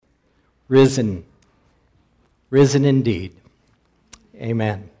risen. Risen indeed.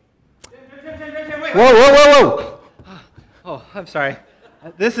 Amen. Wait. Whoa. Oh, I'm sorry.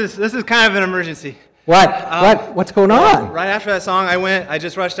 This is kind of an emergency. What? What's going on? Right after that song, I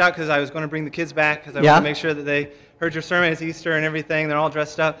just rushed out because I was going to bring the kids back because I wanted to make sure that they heard your sermon. It's Easter and everything. They're all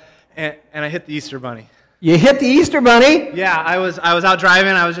dressed up. And I hit the Easter bunny. You hit the Easter bunny? Yeah, I was out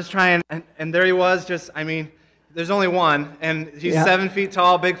driving. I was just trying, and there he was. There's only one, and he's 7 feet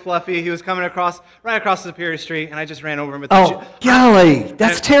tall, big, fluffy. He was coming right across the Superior Street, and I just ran over him with the golly,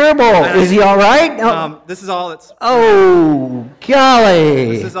 that's terrible. Is he all right? This is all that's. Oh,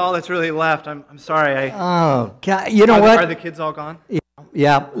 golly. This is all that's really left. I'm sorry. Oh, God. You know what? Are the kids all gone?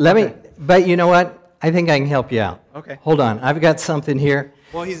 Yeah. But you know what? I think I can help you out. Okay. Hold on. I've got something here.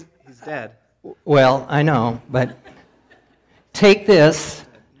 Well, he's dead. Well, I know, but take this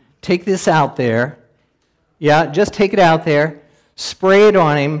out there. Yeah, just take it out there, spray it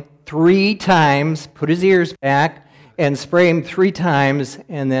on him 3 times, put his ears back, and spray him 3 times,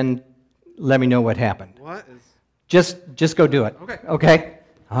 and then let me know what happened. What is? Just go do it. Okay. Okay?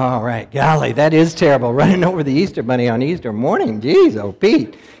 All right. Golly, that is terrible, running over the Easter bunny on Easter morning. Jeez, oh,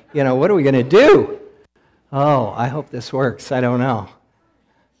 Pete, what are we going to do? Oh, I hope this works. I don't know.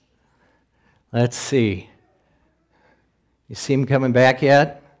 Let's see. You see him coming back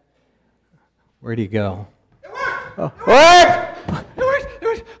yet? Where'd he go? Oh, what? It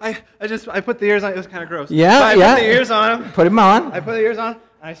worked. I put the ears on. It was kind of gross. Yeah, so I put the ears on him. Put him on. I put the ears on.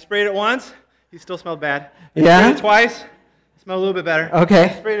 I sprayed it once. He still smelled bad. I Yeah. sprayed it twice. It smelled a little bit better. Okay. I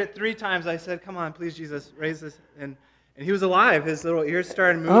sprayed it 3 times. I said, "Come on, please, Jesus, raise this." And he was alive. His little ears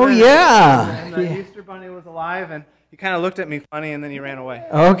started moving. Oh, yeah. And the Easter bunny was alive, and he kind of looked at me funny, and then he ran away.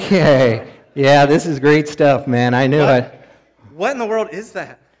 Okay. Yeah, this is great stuff, man. I knew it. What in the world is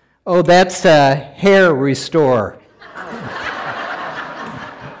that? Oh, that's Hair Restore.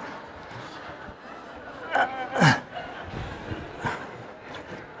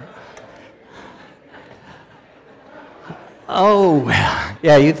 Oh,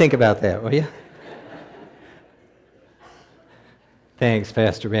 yeah, you think about that, will you? Thanks,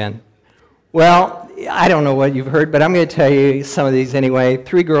 Pastor Ben. Well, I don't know what you've heard, but I'm going to tell you some of these anyway.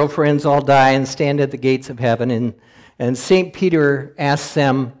 3 girlfriends all die and stand at the gates of heaven, and St. Peter asks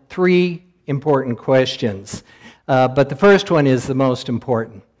them 3 important questions. But the first one is the most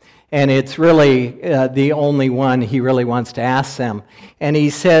important, and it's really the only one he really wants to ask them. And he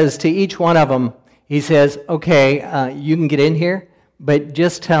says to each one of them, he says, okay, you can get in here, but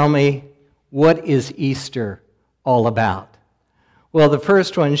just tell me, what is Easter all about? Well, the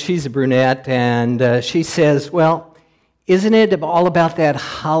first one, she's a brunette, and she says, well, isn't it all about that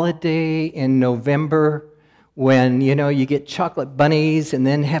holiday in November when, you get chocolate bunnies and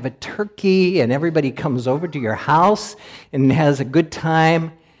then have a turkey and everybody comes over to your house and has a good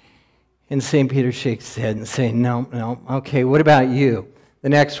time? And St. Peter shakes his head and says, no, okay, what about you? The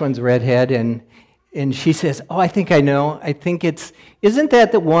next one's a redhead, and she says, oh, I think I know. I think isn't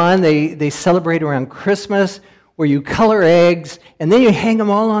that the one they celebrate around Christmas where you color eggs and then you hang them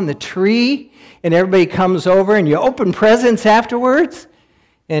all on the tree and everybody comes over and you open presents afterwards?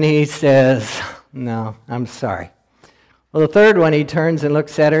 And he says, no, I'm sorry. Well, the third one, he turns and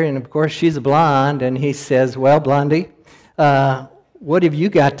looks at her, and of course she's a blonde, and he says, well, Blondie, what have you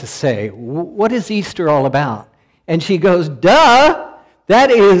got to say? What is Easter all about? And she goes, duh! That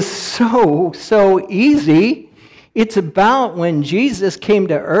is so easy. It's about when Jesus came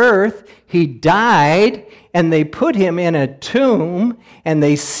to earth, he died, and they put him in a tomb, and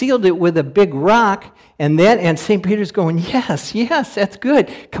they sealed it with a big rock, and St. Peter's going, yes, that's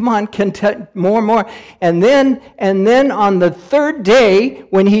good. Come on, more. And then on the 3rd day,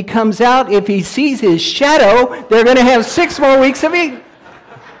 when he comes out, if he sees his shadow, they're going to have 6 more weeks of Easter.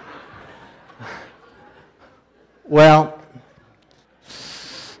 Well,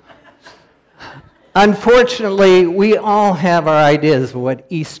 unfortunately, we all have our ideas of what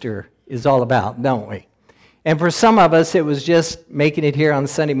Easter is all about, don't we? And for some of us, it was just making it here on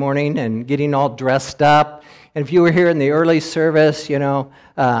Sunday morning and getting all dressed up. And if you were here in the early service,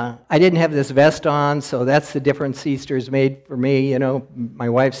 I didn't have this vest on, so that's the difference Easter's made for me. My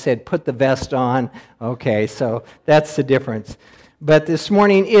wife said, put the vest on. Okay, so that's the difference. But this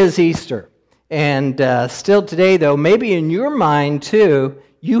morning is Easter. And still today, though, maybe in your mind, too,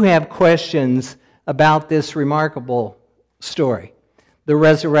 you have questions about this remarkable story, the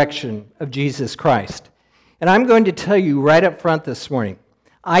resurrection of Jesus Christ. And I'm going to tell you right up front this morning,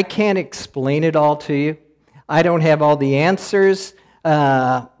 I can't explain it all to you. I don't have all the answers,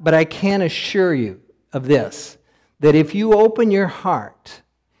 but I can assure you of this, that if you open your heart,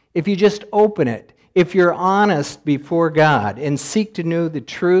 if you just open it, if you're honest before God and seek to know the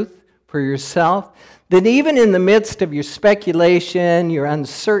truth for yourself, then even in the midst of your speculation, your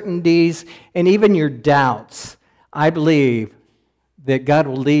uncertainties, and even your doubts, I believe that God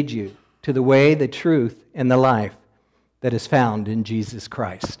will lead you to the way, the truth, and the life that is found in Jesus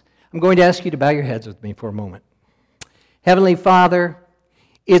Christ. I'm going to ask you to bow your heads with me for a moment. Heavenly Father,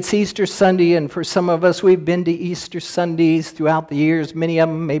 it's Easter Sunday, and for some of us, we've been to Easter Sundays throughout the years, many of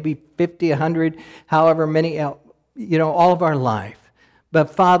them, maybe 50, 100, however many, all of our life.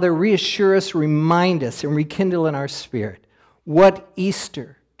 But Father, reassure us, remind us, and rekindle in our spirit what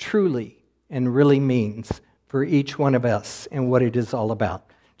Easter truly and really means for each one of us and what it is all about.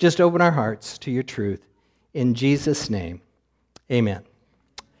 Just open our hearts to your truth. In Jesus' name, amen.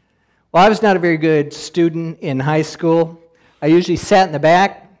 Well, I was not a very good student in high school. I usually sat in the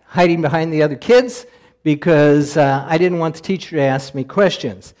back, hiding behind the other kids, because I didn't want the teacher to ask me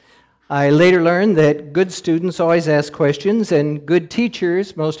questions. I later learned that good students always ask questions, and good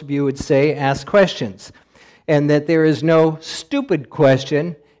teachers, most of you would say, ask questions, and that there is no stupid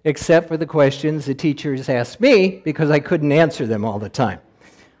question except for the questions the teachers asked me because I couldn't answer them all the time.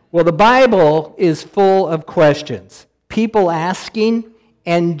 Well, the Bible is full of questions, people asking,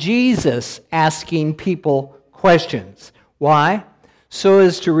 and Jesus asking people questions. Why? So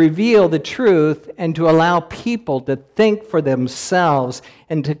as to reveal the truth and to allow people to think for themselves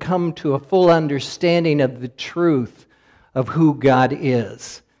and to come to a full understanding of the truth of who God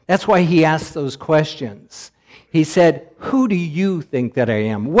is. That's why he asked those questions. He said, who do you think that I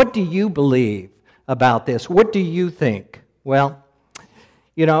am? What do you believe about this? What do you think? Well,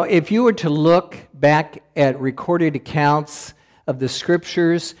 if you were to look back at recorded accounts of the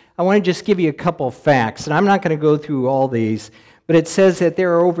Scriptures, I want to just give you a couple of facts, and I'm not going to go through all these, but it says that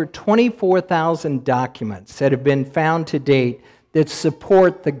there are over 24,000 documents that have been found to date that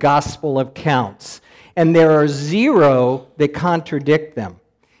support the gospel accounts, and there are 0 that contradict them.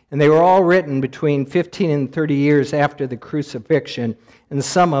 And they were all written between 15 and 30 years after the crucifixion, and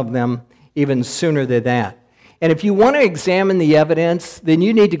some of them even sooner than that. And if you want to examine the evidence, then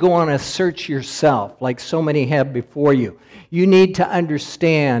you need to go on a search yourself, like so many have before you. You need to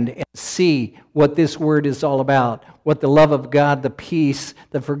understand and see what this word is all about, what the love of God, the peace,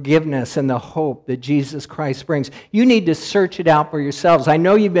 the forgiveness, and the hope that Jesus Christ brings. You need to search it out for yourselves. I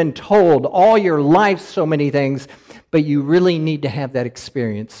know you've been told all your life so many things, but you really need to have that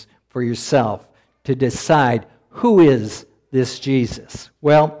experience for yourself to decide, who is this Jesus?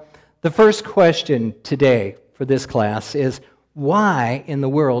 Well, the first question today for this class is, why in the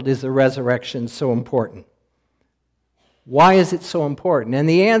world is the resurrection so important? Why is it so important? And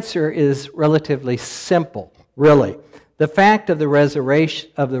the answer is relatively simple, really. The fact of the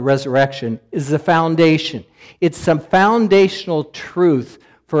resurrection is the foundation. It's the foundational truth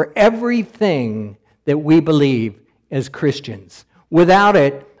for everything that we believe as Christians. Without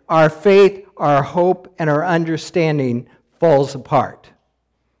it, our faith, our hope, and our understanding falls apart.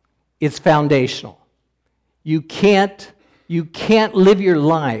 It's foundational. You can't live your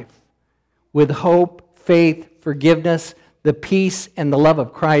life with hope, faith, forgiveness, the peace, and the love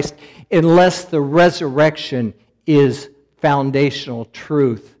of Christ unless the resurrection is foundational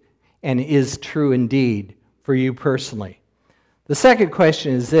truth and is true indeed for you personally. The second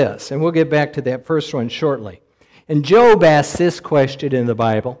question is this, and we'll get back to that first one shortly. And Job asks this question in the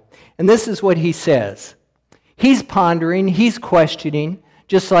Bible, and this is what he says. He's pondering, he's questioning,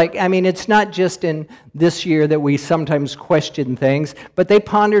 just like, it's not just in this year that we sometimes question things, but they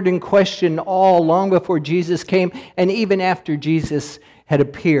pondered and questioned all long before Jesus came, and even after Jesus had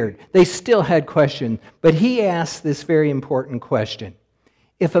appeared. They still had questions, but he asked this very important question.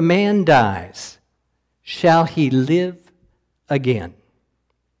 If a man dies, shall he live again?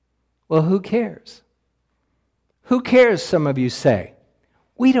 Well, who cares? Who cares, some of you say?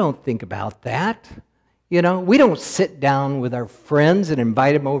 We don't think about that. We don't sit down with our friends and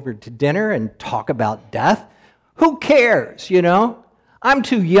invite them over to dinner and talk about death. Who cares, I'm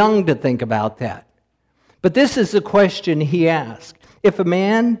too young to think about that. But this is the question he asked. If a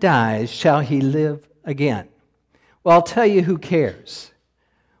man dies, shall he live again? Well, I'll tell you who cares.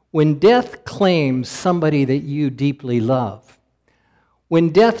 When death claims somebody that you deeply love, when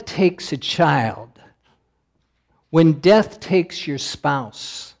death takes a child, when death takes your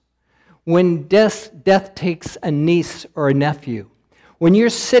spouse, when death takes a niece or a nephew, when you're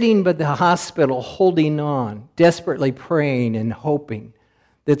sitting by the hospital holding on, desperately praying and hoping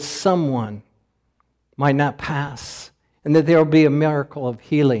that someone might not pass and that there will be a miracle of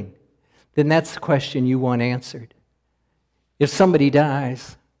healing, then that's the question you want answered. If somebody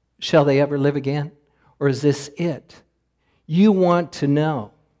dies, shall they ever live again? Or is this it? You want to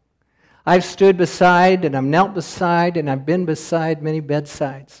know. I've stood beside and I've knelt beside and I've been beside many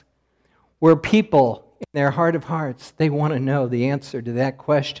bedsides where people, in their heart of hearts, they want to know the answer to that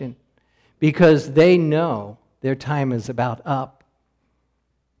question because they know their time is about up.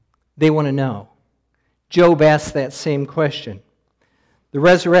 They want to know. Job asked that same question. The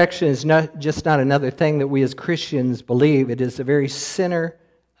resurrection is not just not another thing that we as Christians believe. It is the very center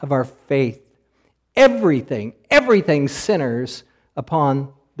of our faith. Everything centers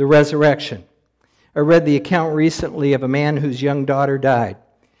upon the resurrection. I read the account recently of a man whose young daughter died.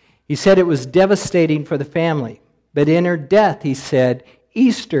 He said it was devastating for the family, but in her death, he said,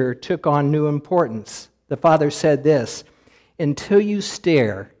 Easter took on new importance. The father said this, until you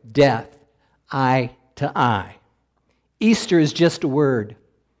stare death eye to eye. Easter is just a word.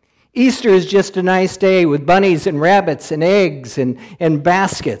 Easter is just a nice day with bunnies and rabbits and eggs and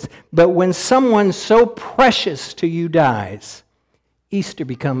baskets. But when someone so precious to you dies, Easter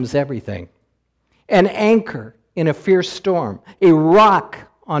becomes everything. An anchor in a fierce storm, a rock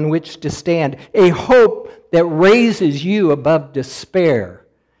on which to stand, a hope that raises you above despair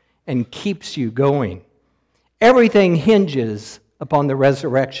and keeps you going. Everything hinges upon the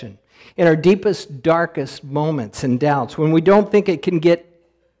resurrection. In our deepest, darkest moments and doubts, when we don't think it can get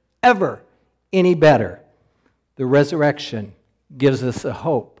ever any better, the resurrection gives us a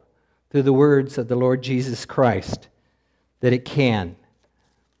hope through the words of the Lord Jesus Christ that it can,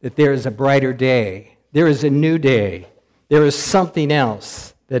 that there is a brighter day, there is a new day, there is something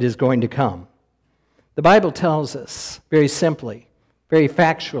else that is going to come. The Bible tells us very simply, very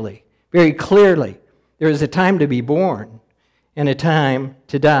factually, very clearly, there is a time to be born and a time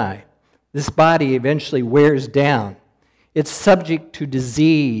to die. This body eventually wears down. It's subject to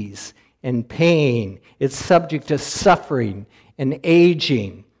disease and pain. It's subject to suffering and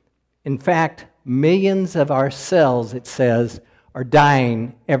aging. In fact, millions of our cells, it says, are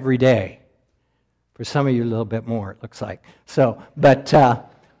dying every day. For some of you, a little bit more, it looks like. But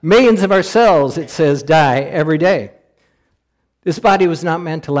millions of our cells, it says, die every day. This body was not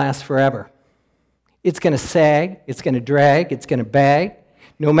meant to last forever. It's going to sag, it's going to drag, it's going to bag.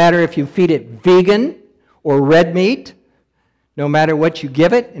 No matter if you feed it vegan or red meat, no matter what you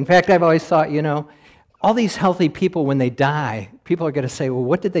give it. In fact, I've always thought, all these healthy people, when they die, people are going to say, well,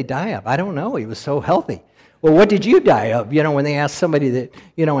 what did they die of? I don't know. He was so healthy. Well, what did you die of? When they ask somebody that,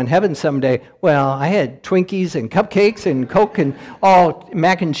 in heaven someday, well, I had Twinkies and cupcakes and Coke and all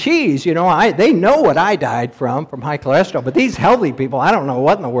mac and cheese. They know what I died from high cholesterol. But these healthy people, I don't know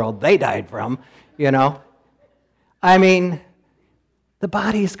what in the world they died from, I mean, the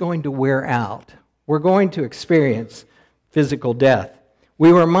body is going to wear out. We're going to experience physical death.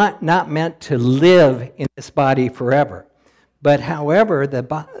 We were not meant to live in this body forever. But however,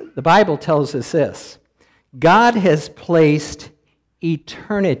 the Bible tells us this. God has placed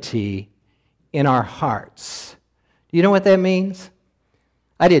eternity in our hearts. Do you know what that means?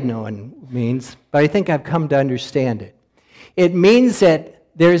 I didn't know what it means, but I think I've come to understand it. It means that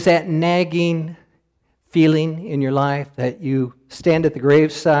there's that nagging feeling in your life that you stand at the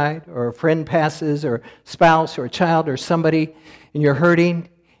graveside or a friend passes or a spouse or a child or somebody and you're hurting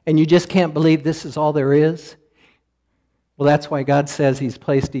and you just can't believe this is all there is. Well, that's why God says He's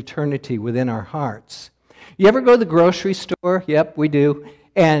placed eternity within our hearts. You ever go to the grocery store? Yep, we do.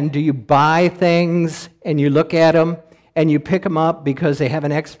 And do you buy things and you look at them and you pick them up because they have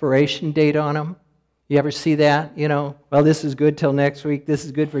an expiration date on them? You ever see that? Well, this is good till next week. This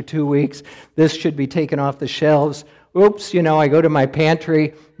is good for 2 weeks. This should be taken off the shelves. Oops, I go to my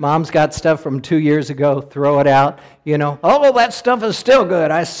pantry. Mom's got stuff from 2 years ago. Throw it out. Oh, that stuff is still good.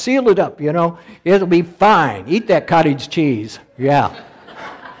 I sealed it up, It'll be fine. Eat that cottage cheese. Yeah.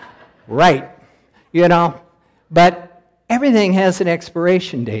 Right. But everything has an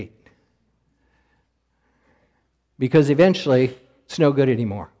expiration date. Because eventually, it's no good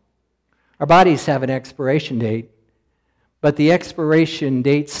anymore. Our bodies have an expiration date, but the expiration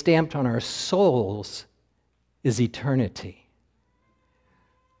date stamped on our souls is eternity.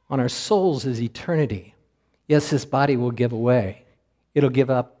 On our souls is eternity. Yes, this body will give away. It'll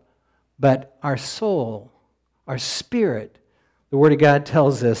give up. But our soul, our spirit, the Word of God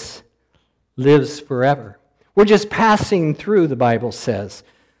tells us, lives forever. We're just passing through, the Bible says.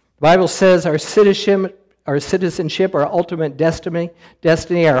 The Bible says our citizenship, our ultimate destiny,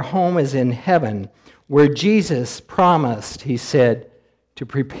 our home is in heaven, where Jesus promised, He said, to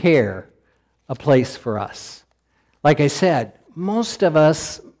prepare a place for us. Like I said, most of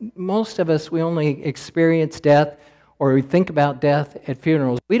us, we only experience death or we think about death at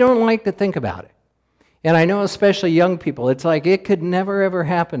funerals. We don't like to think about it. And I know especially young people, it's like it could never ever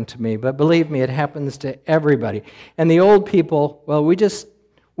happen to me, but believe me, it happens to everybody. And the old people, well,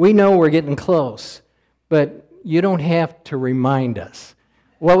 we know we're getting close, but you don't have to remind us.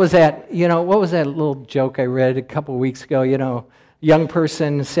 what was that? What was that little joke I read a couple weeks ago? Young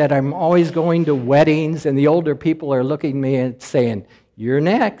person said, I'm always going to weddings, and the older people are looking at me and saying, you're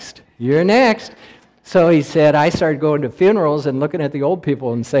next, you're next. So he said, I started going to funerals and looking at the old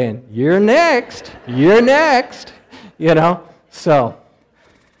people and saying, you're next, you're next, So,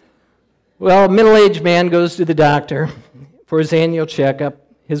 well, a middle-aged man goes to the doctor for his annual checkup.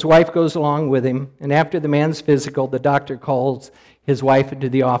 His wife goes along with him, and after the man's physical, the doctor calls his wife into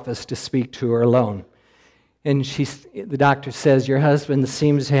the office to speak to her alone. And the doctor says, your husband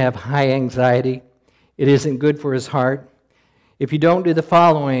seems to have high anxiety. It isn't good for his heart. If you don't do the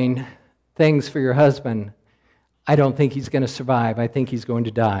following things for your husband, I don't think he's going to survive. I think he's going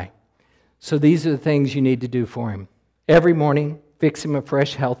to die. So these are the things you need to do for him. Every morning, fix him a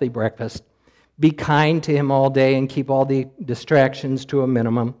fresh, healthy breakfast. Be kind to him all day and keep all the distractions to a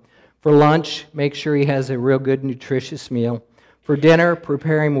minimum. For lunch, make sure he has a real good, nutritious meal. For dinner,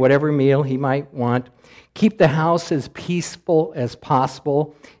 prepare him whatever meal he might want. Keep the house as peaceful as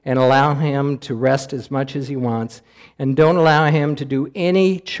possible and allow him to rest as much as he wants. And don't allow him to do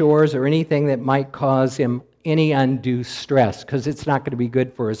any chores or anything that might cause him any undue stress, because it's not going to be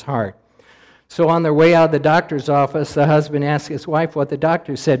good for his heart. So on their way out of the doctor's office, the husband asks his wife what the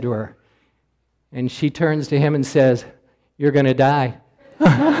doctor said to her. And she turns to him and says, you're going to die.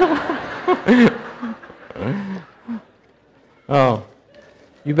 Oh,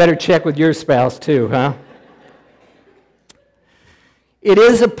 you better check with your spouse too, huh? It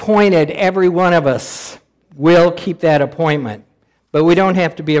is appointed, every one of us will keep that appointment, but we don't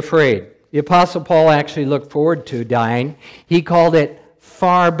have to be afraid. The Apostle Paul actually looked forward to dying. He called it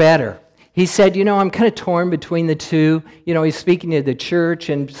far better. He said, I'm kind of torn between the two. He's speaking to the church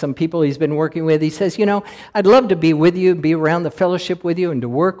and some people he's been working with. He says, I'd love to be with you, be around the fellowship with you and to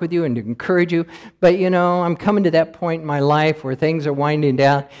work with you and to encourage you. But, I'm coming to that point in my life where things are winding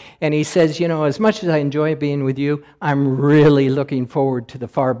down. And he says, as much as I enjoy being with you, I'm really looking forward to the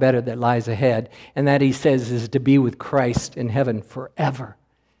far better that lies ahead. And that, he says, is to be with Christ in heaven forever.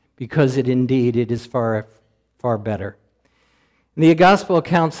 Because it is far, far better. The gospel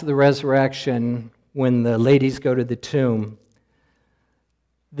accounts of the resurrection, when the ladies go to the tomb,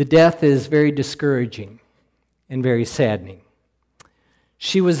 the death is very discouraging and very saddening.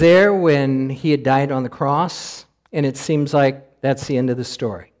 She was there when he had died on the cross, and it seems like that's the end of the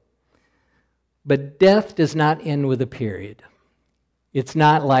story. But death does not end with a period. It's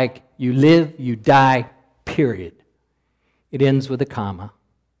not like you live, you die, period. It ends with a comma.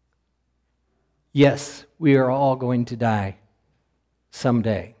 Yes, we are all going to die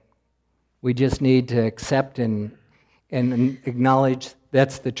someday. We just need to accept and acknowledge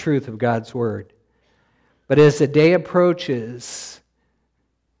that's the truth of God's Word. But as the day approaches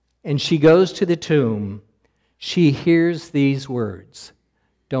and she goes to the tomb, she hears these words,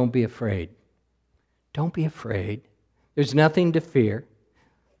 don't be afraid. Don't be afraid. There's nothing to fear.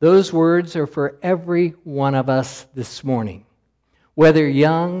 Those words are for every one of us this morning, whether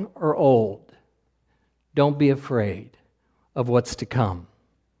young or old. Don't be afraid of what's to come.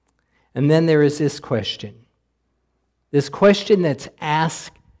 And then there is this question that's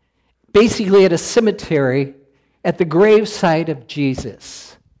asked basically at a cemetery at the gravesite of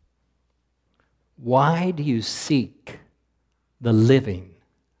Jesus. Why do you seek the living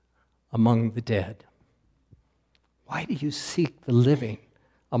among the dead? Why do you seek the living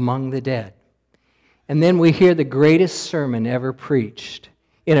among the dead? And then we hear the greatest sermon ever preached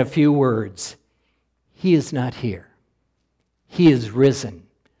in a few words. He is not here. He is risen,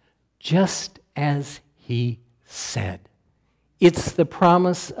 just as he said. It's the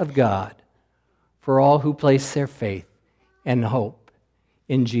promise of God for all who place their faith and hope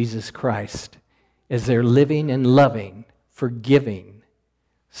in Jesus Christ as their living and loving, forgiving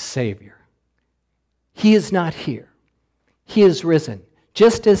Savior. He is not here. He is risen,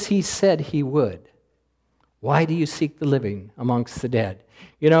 just as he said he would. Why do you seek the living amongst the dead?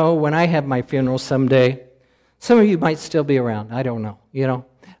 When I have my funeral someday, some of you might still be around. I don't know,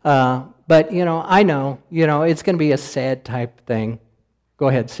 But, I know, it's going to be a sad type thing. Go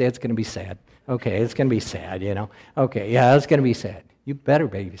ahead, say it's going to be sad. Okay, it's going to be sad, Okay, yeah, it's going to be sad. You better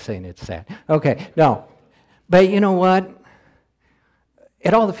be saying it's sad. Okay, no. But you know what?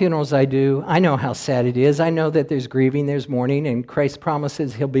 At all the funerals I do, I know how sad it is. I know that there's grieving, there's mourning, and Christ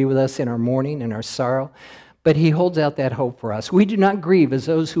promises he'll be with us in our mourning and our sorrow. But he holds out that hope for us. We do not grieve as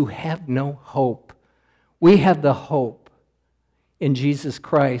those who have no hope. We have the hope in Jesus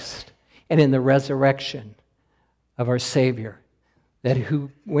Christ and in the resurrection of our Savior that who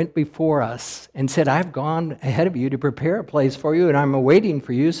went before us and said, I've gone ahead of you to prepare a place for you, and I'm awaiting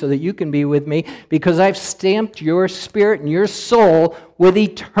for you so that you can be with me, because I've stamped your spirit and your soul with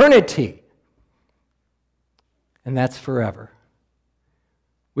eternity. And that's forever.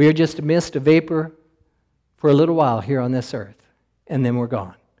 We are just a mist, a vapor for a little while here on this earth, and then we're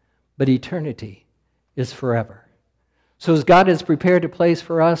gone. But eternity is forever. So as God has prepared a place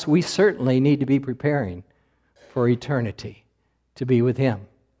for us, we certainly need to be preparing for eternity, to be with Him.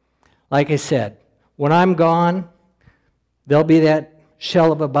 Like I said, when I'm gone, there'll be that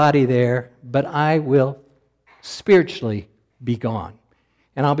shell of a body there, but I will spiritually be gone.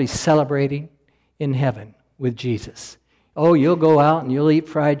 And I'll be celebrating in heaven with Jesus. Oh, you'll go out and you'll eat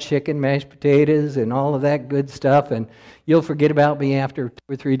fried chicken, mashed potatoes, and all of that good stuff, and you'll forget about me after 2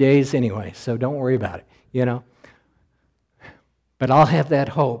 or 3 days anyway, so don't worry about it, you know. But I'll have that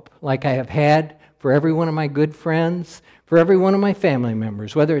hope, like I have had for every one of my good friends, for every one of my family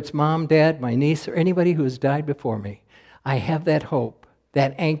members, whether it's mom, dad, my niece, or anybody who has died before me. I have that hope,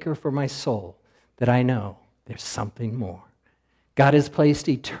 that anchor for my soul, that I know there's something more. God has placed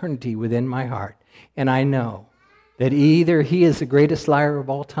eternity within my heart, and I know that either He is the greatest liar of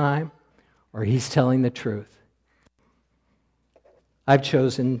all time, or He's telling the truth. I've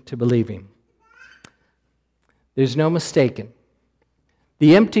chosen to believe Him. There's no mistaking.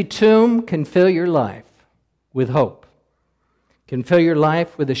 The empty tomb can fill your life with hope, can fill your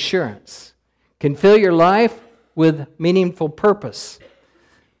life with assurance, can fill your life with meaningful purpose.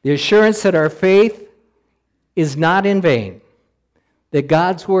 The assurance that our faith is not in vain, that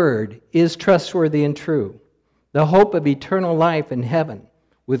God's Word is trustworthy and true, the hope of eternal life in heaven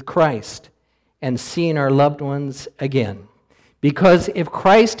with Christ, and seeing our loved ones again. Because if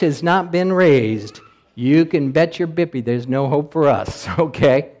Christ has not been raised, you can bet your bippy there's no hope for us,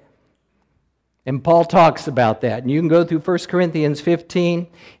 okay? And Paul talks about that. And you can go through 1 Corinthians 15.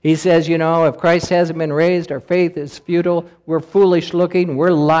 He says, you know, if Christ hasn't been raised, our faith is futile. We're foolish looking.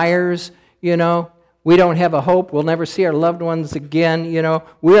 We're liars, you know. We don't have a hope. We'll never see our loved ones again, you know.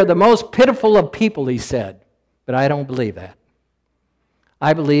 We are the most pitiful of people, he said. But I don't believe that.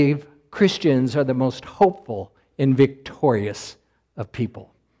 I believe Christians are the most hopeful and victorious of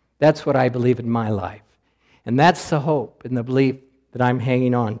people. That's what I believe in my life. And that's the hope and the belief that I'm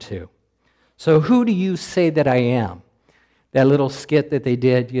hanging on to. So who do you say that I am? That little skit that they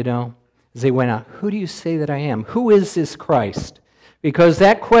did, you know, as they went out. Who do you say that I am? Who is this Christ? Because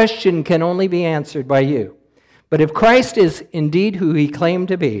that question can only be answered by you. But if Christ is indeed who He claimed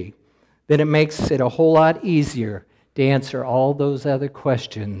to be, then it makes it a whole lot easier to answer all those other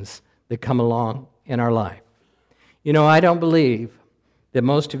questions that come along in our life. You know, I don't believe that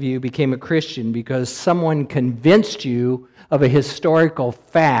most of you became a Christian because someone convinced you of a historical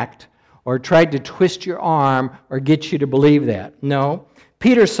fact or tried to twist your arm or get you to believe that. No.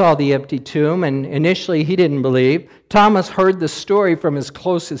 Peter saw the empty tomb, and initially he didn't believe. Thomas heard the story from his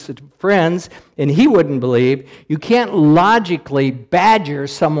closest friends, and he wouldn't believe. You can't logically badger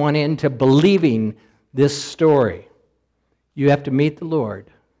someone into believing this story. You have to meet the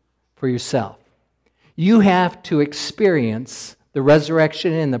Lord for yourself. You have to experience the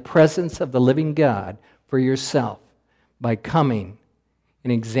resurrection in the presence of the living God for yourself by coming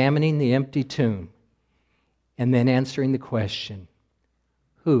and examining the empty tomb and then answering the question,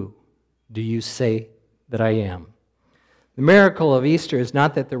 who do you say that I am? The miracle of Easter is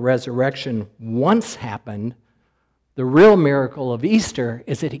not that the resurrection once happened. The real miracle of Easter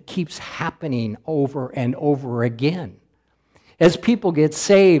is that it keeps happening over and over again. As people get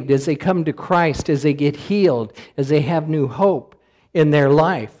saved, as they come to Christ, as they get healed, as they have new hope in their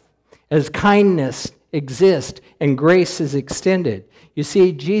life, as kindness exists and grace is extended. You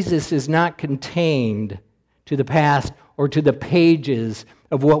see, Jesus is not contained to the past or to the pages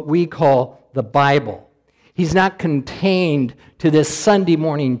of what we call the Bible. He's not contained to this Sunday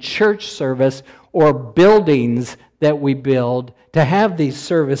morning church service or buildings that we build to have these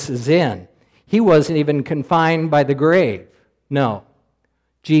services in. He wasn't even confined by the grave. No,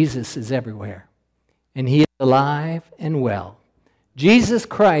 Jesus is everywhere, and He is alive and well. Jesus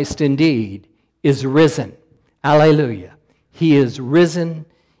Christ indeed is risen. Alleluia. He is risen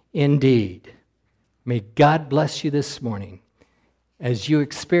indeed. May God bless you this morning as you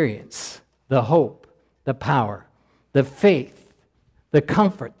experience the hope, the power, the faith, the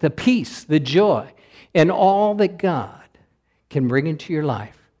comfort, the peace, the joy, and all that God can bring into your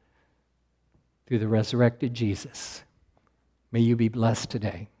life through the resurrected Jesus. May you be blessed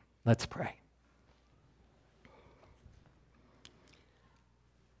today. Let's pray.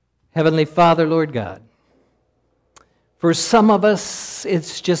 Heavenly Father, Lord God, for some of us,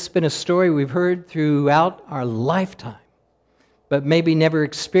 it's just been a story we've heard throughout our lifetime. but maybe never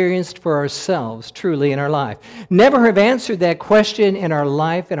experienced for ourselves truly in our life. Never have answered that question in our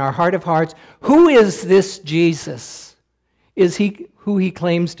life, in our heart of hearts. Who is this Jesus? Is he who he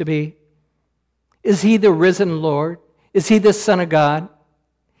claims to be? Is he the risen Lord? Is he the Son of God?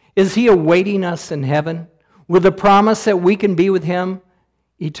 Is he awaiting us in heaven with the promise that we can be with him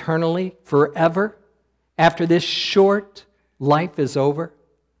eternally, forever, after this short life is over?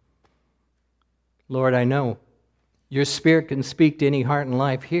 Lord, I know your Spirit can speak to any heart and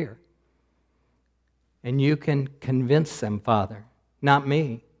life here. And you can convince them, Father, not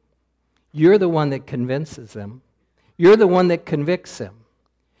me. You're the one that convinces them. You're the one that convicts them.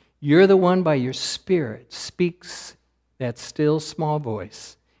 You're the one by your Spirit speaks that still small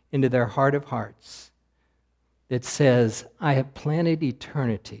voice into their heart of hearts that says, I have planted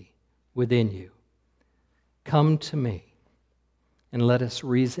eternity within you. Come to me and let us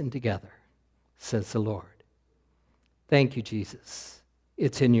reason together, says the Lord. Thank you, Jesus.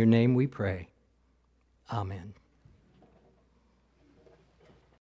 It's in your name we pray. Amen.